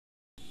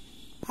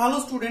Hello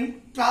student,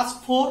 class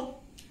 4।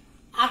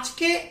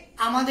 আজকে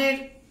আমাদের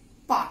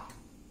পাঠ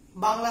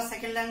Bangla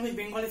second language,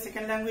 Bengali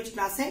second language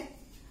ক্লাসে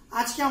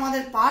আজকে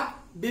আমাদের পাঠ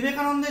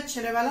বিবেকানন্দের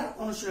ছেলেবেলার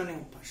অনুশীলনী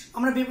অভ্যাস।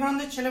 আমরা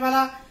বিবেকানন্দের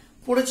ছেলেবেলা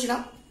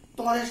পড়েছিলাম,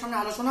 তোমাদের সামনে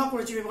আলোচনাও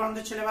করেছি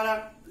বিবেকানন্দের ছেলেবেলার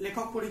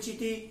লেখক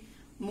পরিচিতি,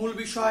 মূল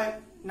বিষয়,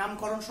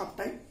 নামকরণ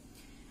সবটাই।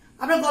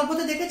 আমরা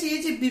গল্পতে দেখেছি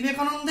যে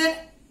বিবেকানন্দের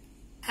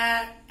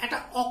একটা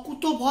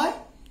অকুতোভয়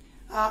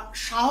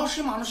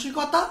সাহসী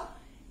মানসিকতা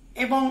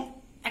এবং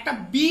একটা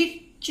বীর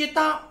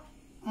চেতা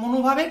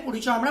মনোভাবের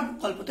পরিচয় আমরা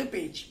গল্পতে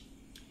পেয়েছি।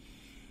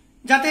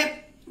 যাতে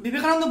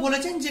বিবেকানন্দ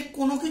বলেছেন যে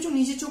কোনো কিছু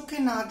নিজে চোখে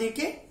না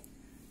দেখে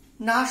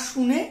না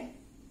শুনে,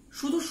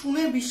 শুধু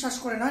শুনে বিশ্বাস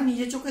করে না,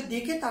 নিজে চোখে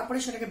দেখে তারপরে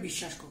সেটাকে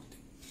বিশ্বাস করতে,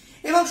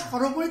 এবং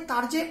সর্বোপরি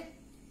তার যে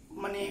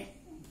মানে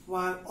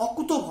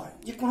অকুতোভয়,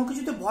 যে কোনো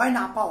কিছুতে ভয়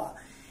না পাওয়া,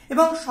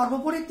 এবং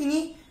সর্বোপরি তিনি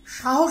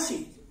সাহসী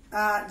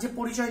যে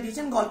পরিচয়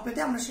দিয়েছেন গল্পেতে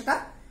আমরা সেটা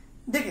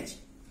দেখেছি।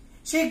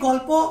 সেই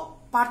গল্প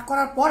পাঠ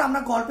করার পর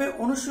আমরা গল্পের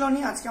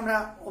অনুশীলনী আজকে আমরা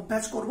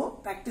অভ্যাস করব,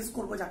 প্র্যাকটিস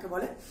করব যাকে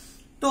বলে।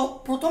 তো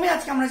প্রথমে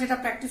আজকে আমরা যেটা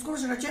প্র্যাকটিস করবো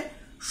সেটা হচ্ছে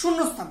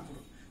শূন্যস্থান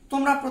পূরণ।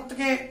 তোমরা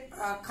প্রত্যেকে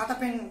খাতা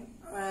পেন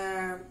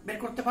বের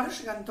করতে পারো,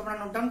 সেখানে তোমরা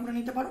নোট ডাউন করে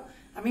নিতে পারো।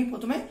 আমি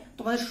প্রথমে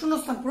তোমাদের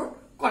শূন্যস্থান পূরণ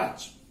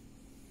করাচ্ছি।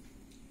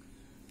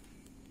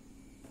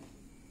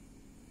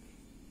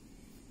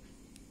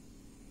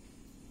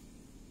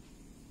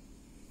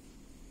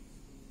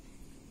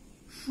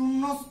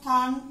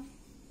 শূন্যস্থান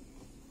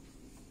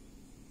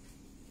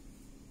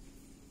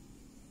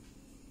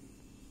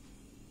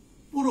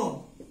পূরণ।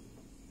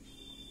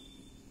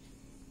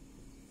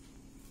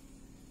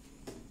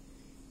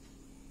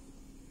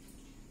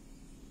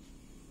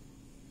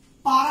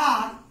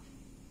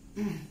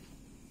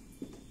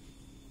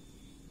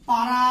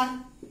 পাড়ার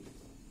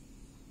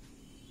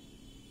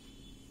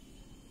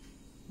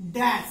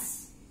ড্যাশ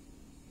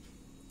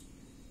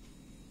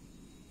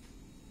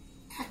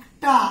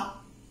একটা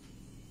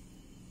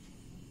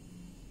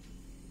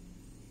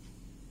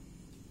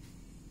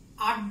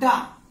আড্ডা,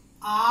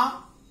 আ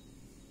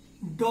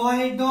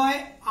ডয় ডয়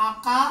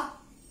আকা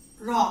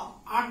র,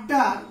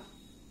 আড্ডার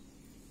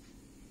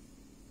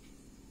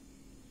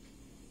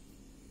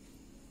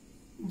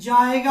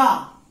জায়গা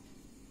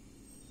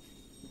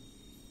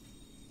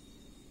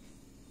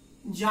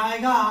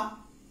জায়গা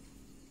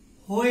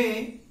হয়ে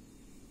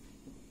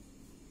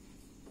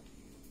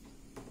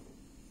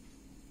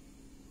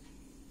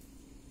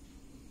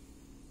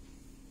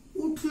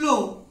উঠল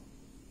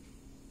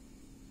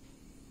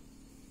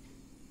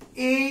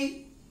এই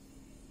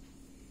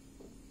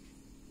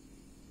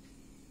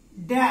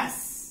ড্যাশ।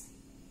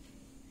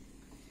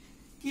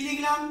 কি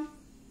লিখলাম?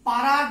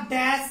 পাড়ার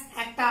ড্যাশ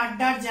একটা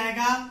আড্ডার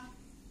জায়গা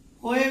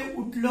হয়ে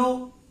উঠল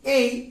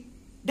এই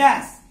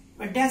ড্যাশ।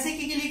 ড্যাশে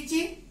কি কি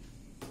লিখছি?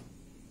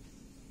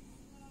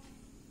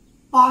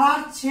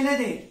 পাড়ার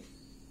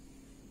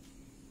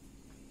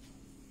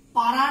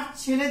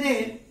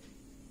ছেলেদের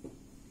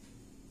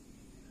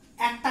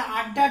একটা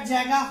আড্ডার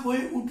জায়গা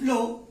হয়ে উঠল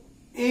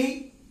এই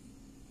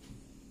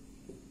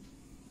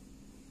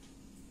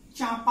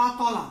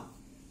চাঁপাতলা।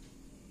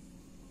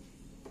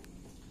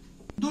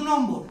 2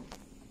 নম্বর,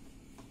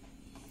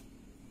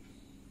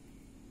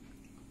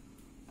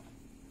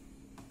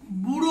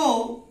 বুড়ো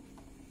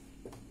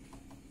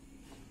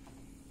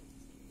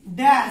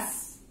ড্যাশ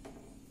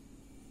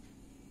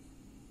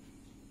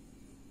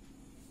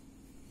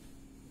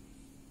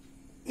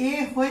এ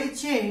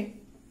হয়েছে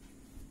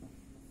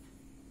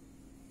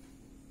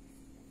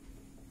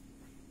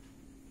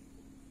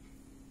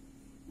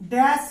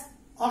ড্যাশ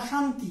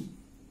অশান্তি।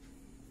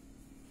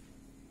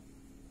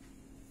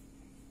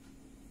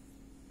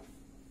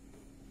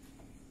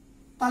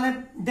 তাহলে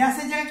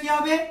ড্যাশের জায়গায় কি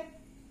হবে?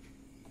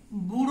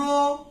 বুড়ো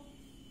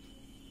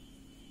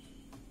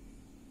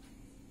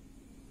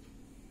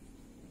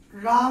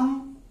রাম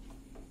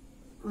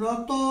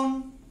রতন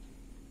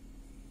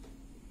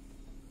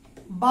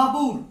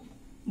বাবুর,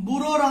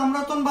 বুড়ো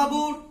রামরতন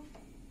বাবুর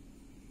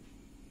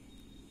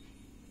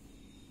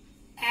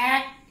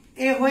এক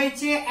এ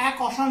হয়েছে এক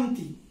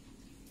অশান্তি।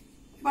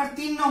 এবার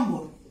 3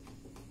 নম্বর,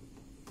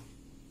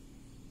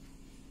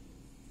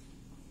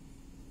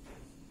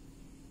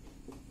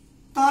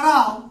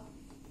 তারাও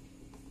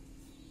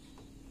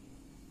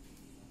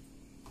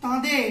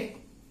তাদের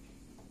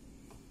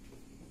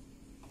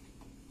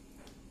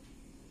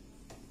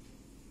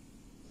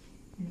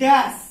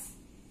ড্যাশ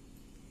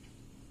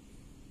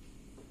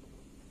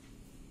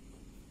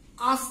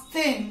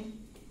আসতেন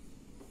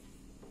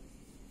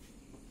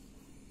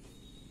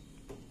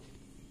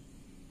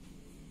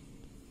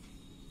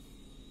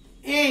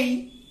এই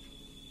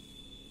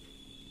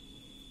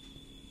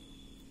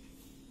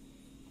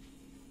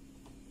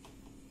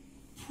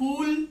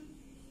ফুল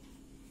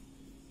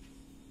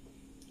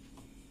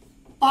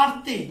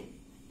পারতে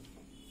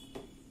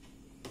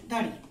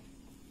দাঁড়িয়ে।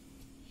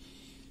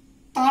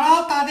 তারা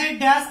তাদের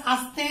ড্যাশ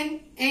আসতেন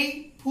এই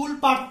ফুল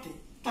পারতে।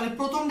 তাহলে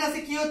প্রথম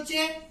ড্যাশে কি হচ্ছে?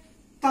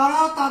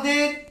 তারা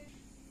তাদের,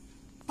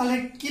 তাহলে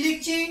কি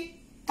লিখছি?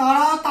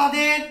 তারা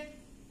তাদের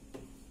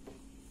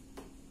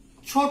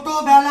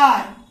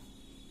ছোটবেলায়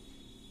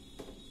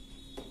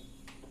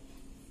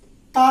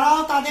তারাও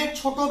তাদের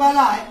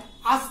ছোটবেলায়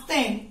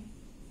আসতেন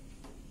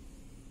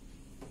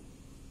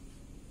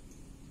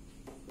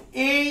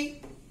এই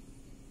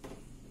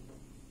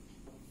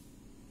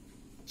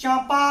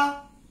চাপা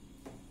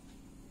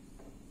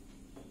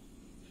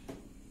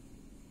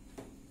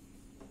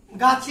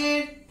গাছের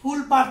ফুল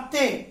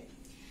পাড়তে।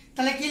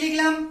 তাহলে কি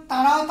লিখলাম?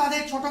 তারাও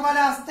তাদের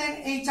ছোটবেলায় আসতেন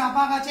এই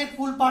চাপা গাছের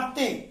ফুল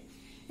পাড়তে।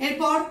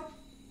 এরপর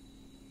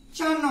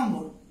 4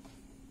 নম্বর,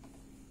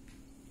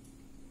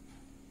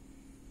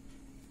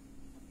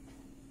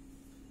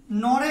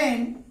 নরেন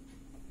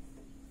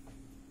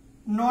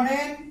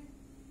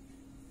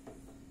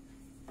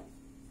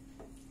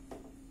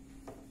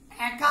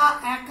একা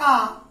একা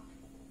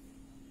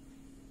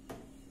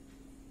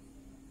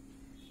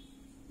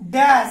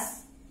ড্যাশ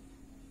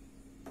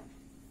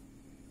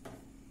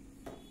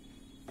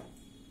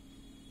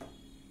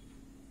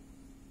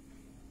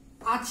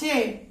আছে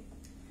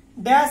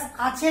ড্যাশ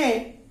আছে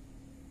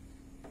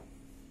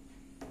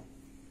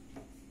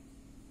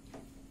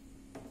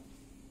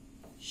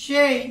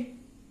সেই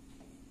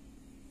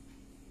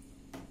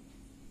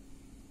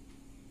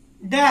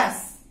ড্যাশ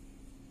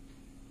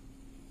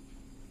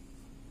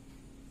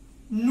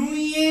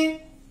নুইয়ে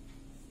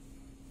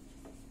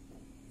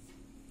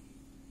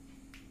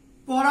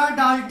পড়া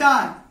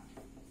ডালটায়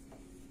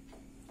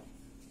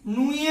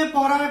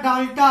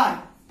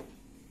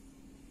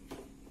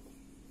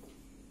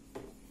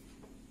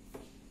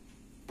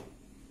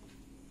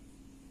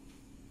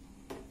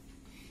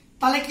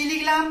তাহলে কি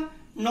লিখলাম?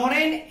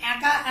 নরেন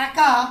একা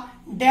একা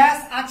ড্যাশ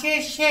আছে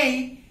সেই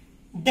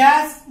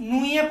ড্যাশ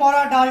নুইয়ে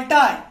পড়া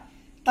ডালটায়।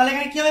 তাহলে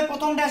এখানে কি হবে?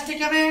 প্রথম ড্যাশটা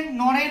কি হবে?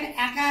 নরেন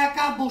একা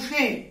একা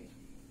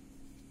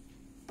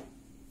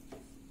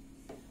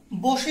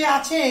বসে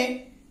আছে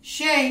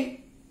সেই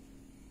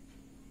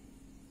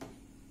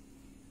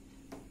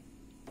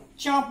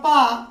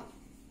চাপা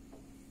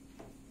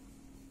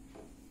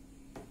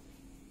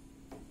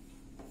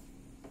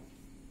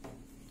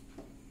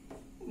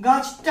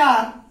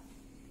গাছটার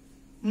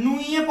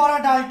নুইয়ে পড়া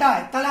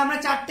ডালটায়। তাহলে আমরা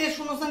 4টে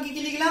শূন্যস্থান কি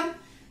কি লিখলাম?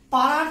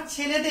 পাড়ার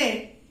ছেলেদের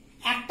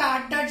একটা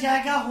আড্ডার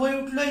জায়গা হয়ে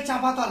উঠলো এই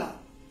চাপাতলা।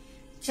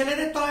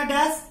 ছেলেদের তলায়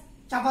ড্যাশ,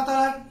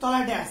 চাপাতলার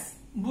তলায় ড্যাশ।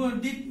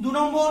 2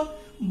 নম্বর,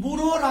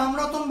 বুড়ো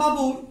রামরতন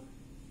বাবুর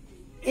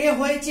এ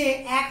হয়েছে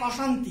এক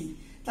অশান্তি।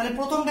 তাহলে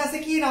প্রথম ড্যাশে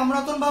কি?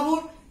 রামরতন বাবুর,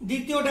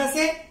 দ্বিতীয়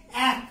ড্যাশে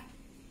 1।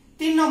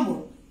 3 নম্বর,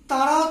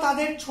 তারাও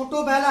তাদের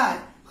ছোটবেলায়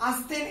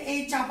আসতেন এই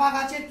চাপা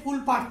গাছের ফুল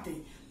পাড়তে।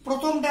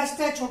 প্রথম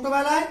ড্যাশটা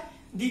ছোটবেলায়,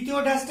 দ্বিতীয়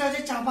ড্যাশটা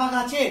হচ্ছে চাপা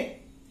গাছে।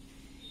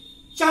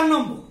 4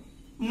 নম্বর,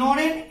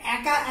 নরেন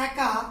একা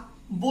একা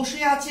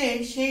বসে আছে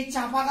সেই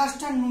চাপা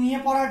গাছটা নুয়ে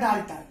পড়া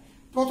ডালটায়।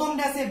 প্রথম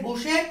ড্যাশে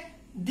বসে,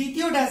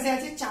 দ্বিতীয় ড্যাশে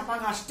আছে চাপা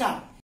গাছটা।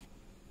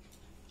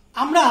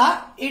 আমরা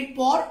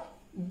এরপর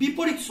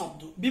বিপরীত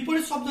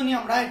শব্দ নিয়ে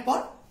আমরা এরপর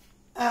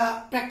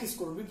প্র্যাকটিস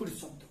করব। বিপরীত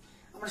শব্দ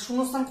আমরা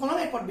শূন্যস্থান করলাম,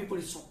 এরপর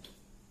বিপরীত শব্দ।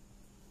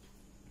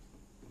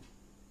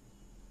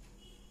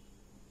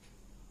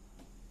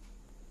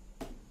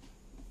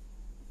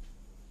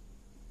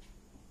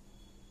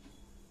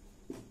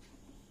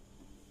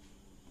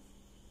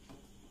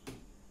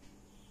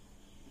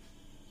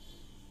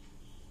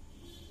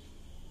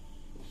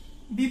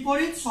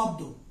 বিপরীত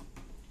শব্দ,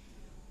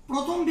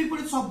 প্রথম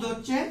বিপরীত শব্দ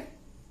হচ্ছে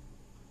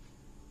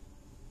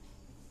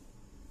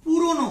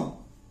পুরনো।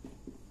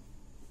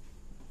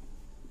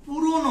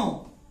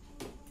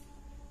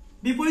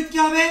 বিপরীত কি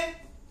হবে?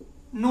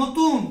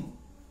 নতুন।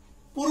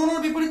 পুরনোর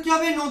বিপরীত কি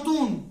হবে?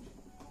 নতুন।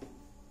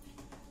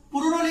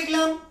 পুরনো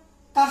লিখলাম,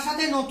 তার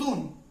সাথে নতুন।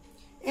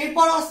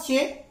 এরপর আসছে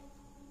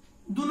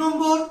 2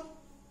 নম্বর,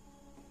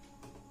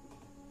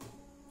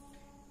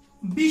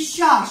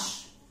 বিশ্বাস।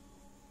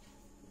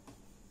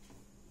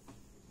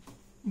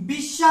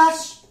 বিশ্বাস,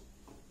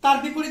 তার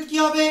বিপরীত কি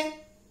হবে?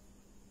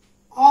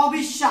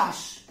 অবিশ্বাস।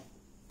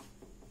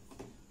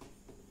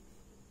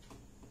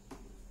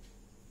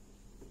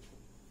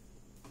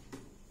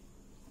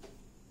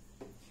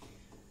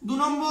 দু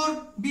নম্বর,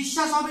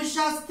 বিশ্বাস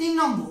অবিশ্বাস। 3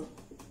 নম্বর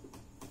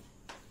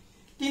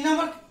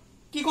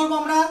কি করব?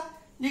 আমরা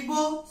লিখব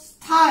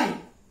স্থায়ী।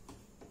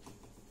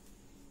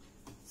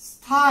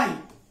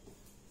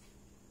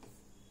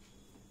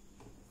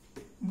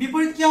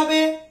 বিপরীত কি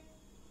হবে?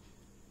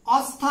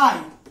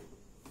 অস্থায়ী।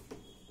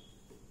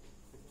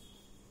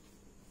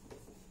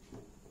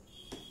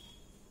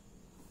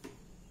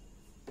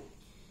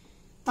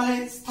 তাহলে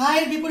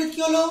স্থায়ীর বিপরীত কি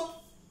হলো?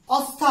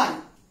 অস্থায়ী।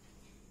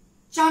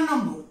 4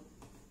 নম্বর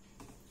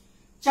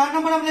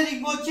আমরা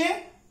লিখবো হচ্ছে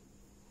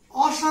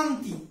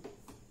অশান্তি।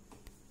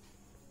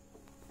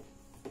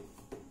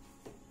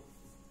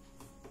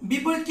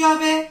 বিপরীত কি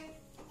হবে?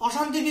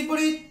 অশান্তির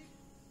বিপরীত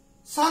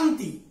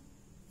শান্তি।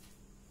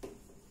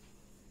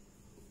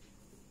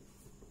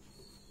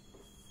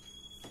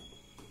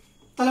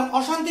 তাহলে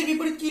অশান্তির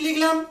বিপরীত কি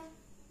লিখলাম?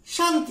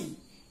 শান্তি।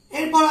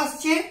 এরপর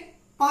আসছে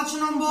 5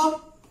 নম্বর,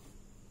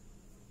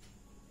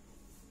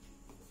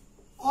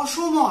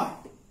 অসময়।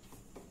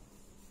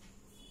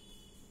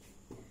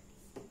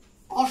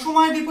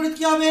 অসময়ের বিপরীত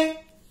কি হবে?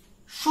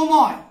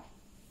 সময়।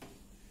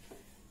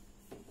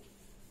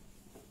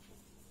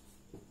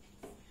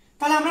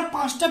 তাহলে আমরা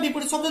 5টা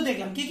বিপরীত শব্দ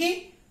দেখলাম। কি কি?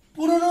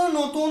 পুরনো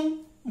নতুন,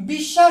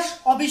 বিশ্বাস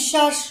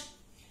অবিশ্বাস,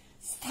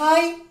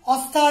 স্থায়ী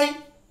অস্থায়ী,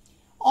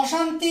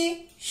 অশান্তি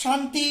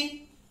শান্তি,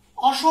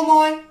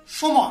 অসময়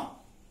সময়।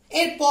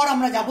 এরপর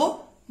আমরা যাব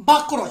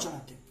বাক্য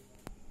রচনাতে।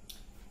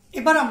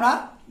 এবার আমরা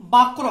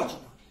বাক্য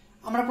রচনা,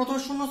 আমরা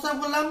প্রথমে শূন্যস্থান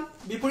করলাম,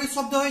 বিপরীত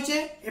শব্দ হয়েছে,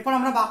 এরপর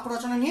আমরা বাক্য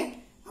রচনা নিয়ে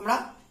আমরা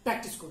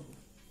প্র্যাকটিস করব।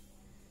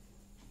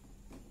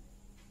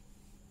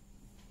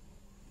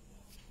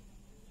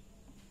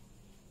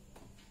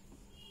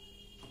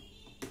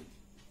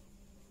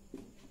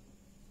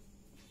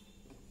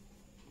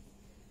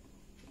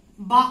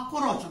 বাক্য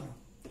রচনা,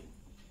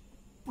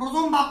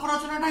 প্রথম বাক্য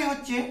রচনাটাই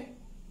হচ্ছে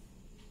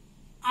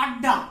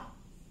আড্ডা।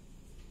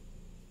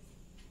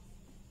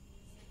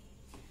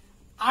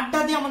 আড্ডা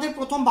দিয়ে আমাদের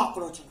প্রথম বাক্য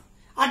রচনা।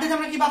 আড্ডাতে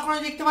আমরা কি বাক্য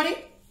রচনা দেখতে পারি?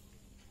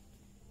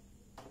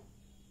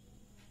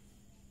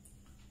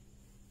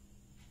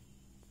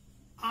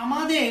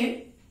 আমাদের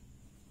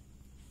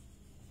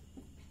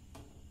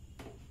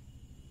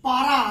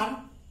পাড়ার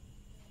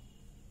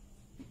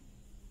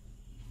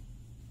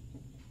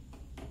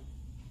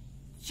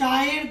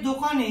চায়ের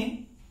দোকানে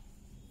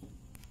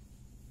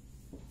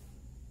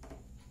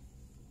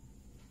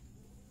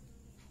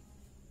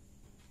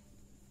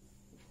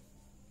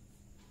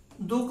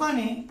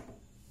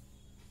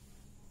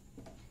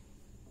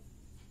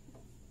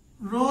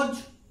রোজ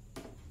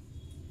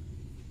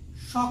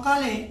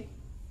সকালে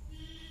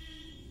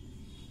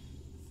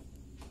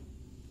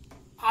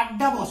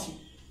আড্ডা বসে।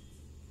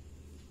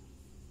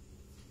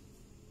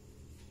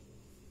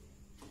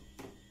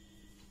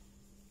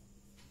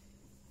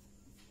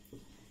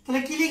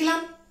 তাহলে কি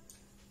লিখলাম?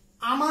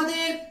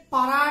 আমাদের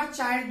পাড়ার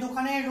চায়ের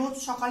দোকানে রোজ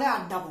সকালে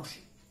আড্ডা বসে।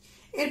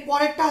 এর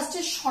পরেরটা আসছে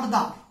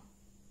সর্দার।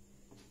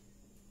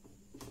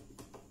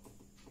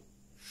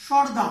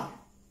 সর্দার,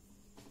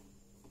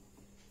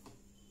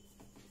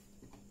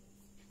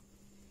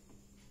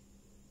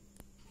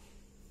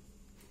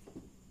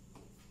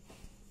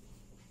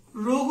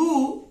 রঘু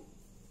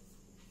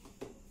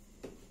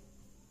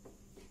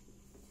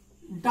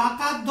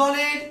ডাকাত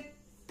দলের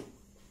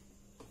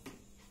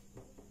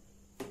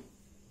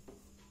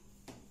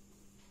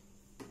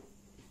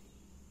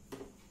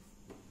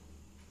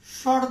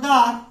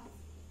সর্দার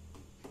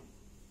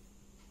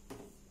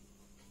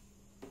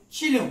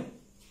ছিল।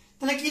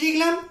 তাহলে কি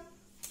লিখলাম?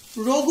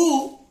 রঘু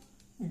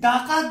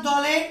ডাকাত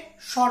দলের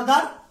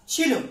সর্দার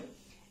ছিল।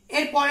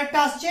 এর পরেরটা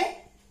আসছে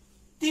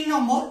 3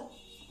 নম্বর,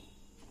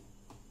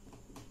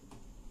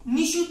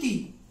 নিশুতি।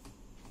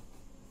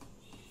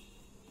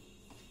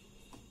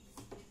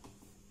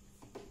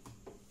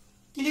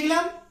 কি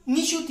লিখলাম?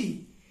 নিশুতি।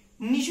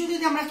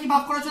 নিশুতিতে আমরা কি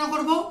বাক্য রচনা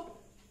করব?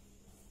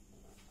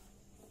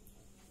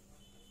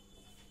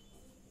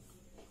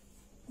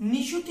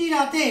 নিশুতি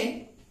রাতে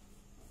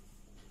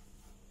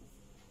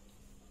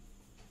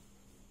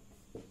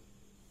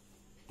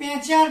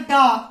পেঁচার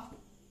ডাক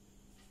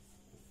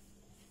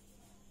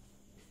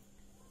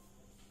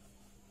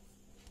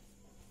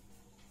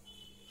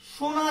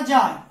শোনা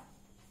যায়।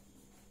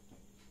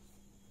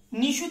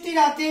 নিশুতি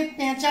রাতে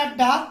পেঁচার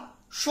ডাক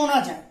শোনা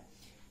যায়।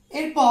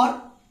 এরপর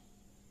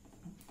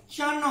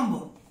 4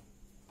 নম্বর,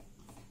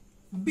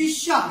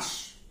 বিশ্বাস।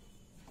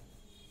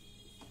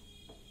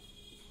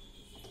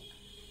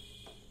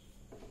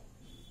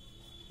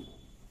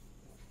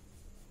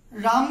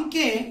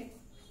 রামকে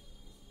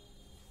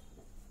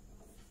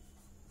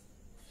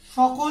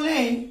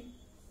সকলেই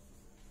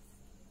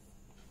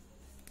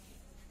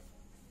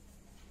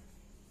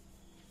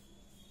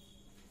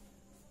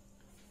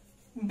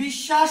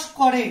বিশ্বাস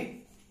করে।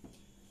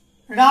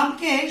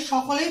 রামকে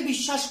সকলেই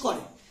বিশ্বাস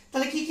করে।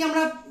 তাহলে কি কি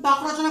আমরা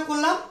বাক্য রচনা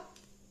করলাম?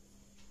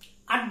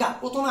 আড্ডা,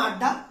 প্রথমে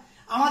আড্ডা,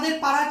 আমাদের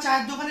পাড়ার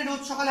চায়ের দোকানে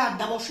রোজ সকালে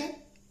আড্ডা বসে।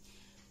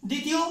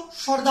 দ্বিতীয়,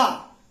 সর্দার,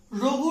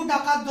 রঘু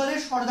ডাকাত দলের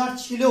সর্দার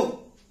ছিল।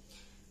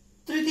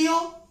 তৃতীয়,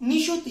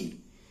 নিশুতি,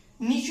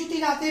 নিশুতি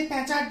রাতে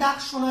পেঁচার ডাক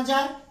শোনা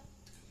যায়।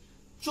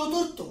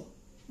 চতুর্থ,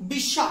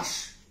 বিশ্বাস,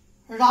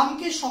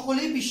 রামকে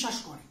সকলেই বিশ্বাস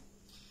করে।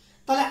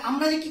 তাহলে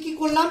আমরা কি কি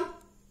করলাম?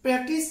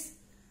 প্র্যাকটিস,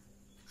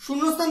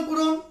 শূন্যস্থান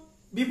পূরণ,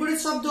 বিপরীত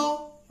শব্দ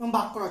এবং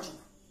বাক্য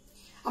রচনা।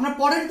 আমরা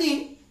পরের দিন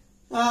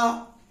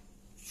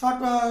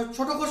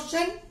ছোট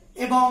কোশ্চেন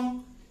এবং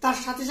তার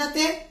সাথে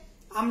সাথে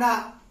আমরা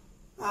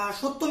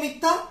সত্য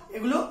মিথ্যা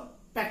এগুলো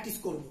প্র্যাকটিস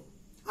করব।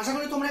 আশা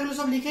করি তোমরা এগুলো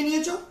সব লিখে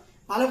নিয়েছো।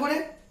 ভালো করে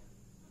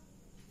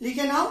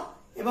লিখে নাও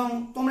এবং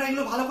তোমরা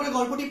এগুলো ভালো করে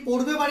গল্পটি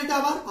পড়বে বাড়িতে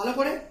আবার ভালো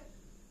করে,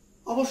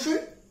 অবশ্যই।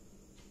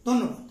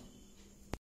 ধন্যবাদ।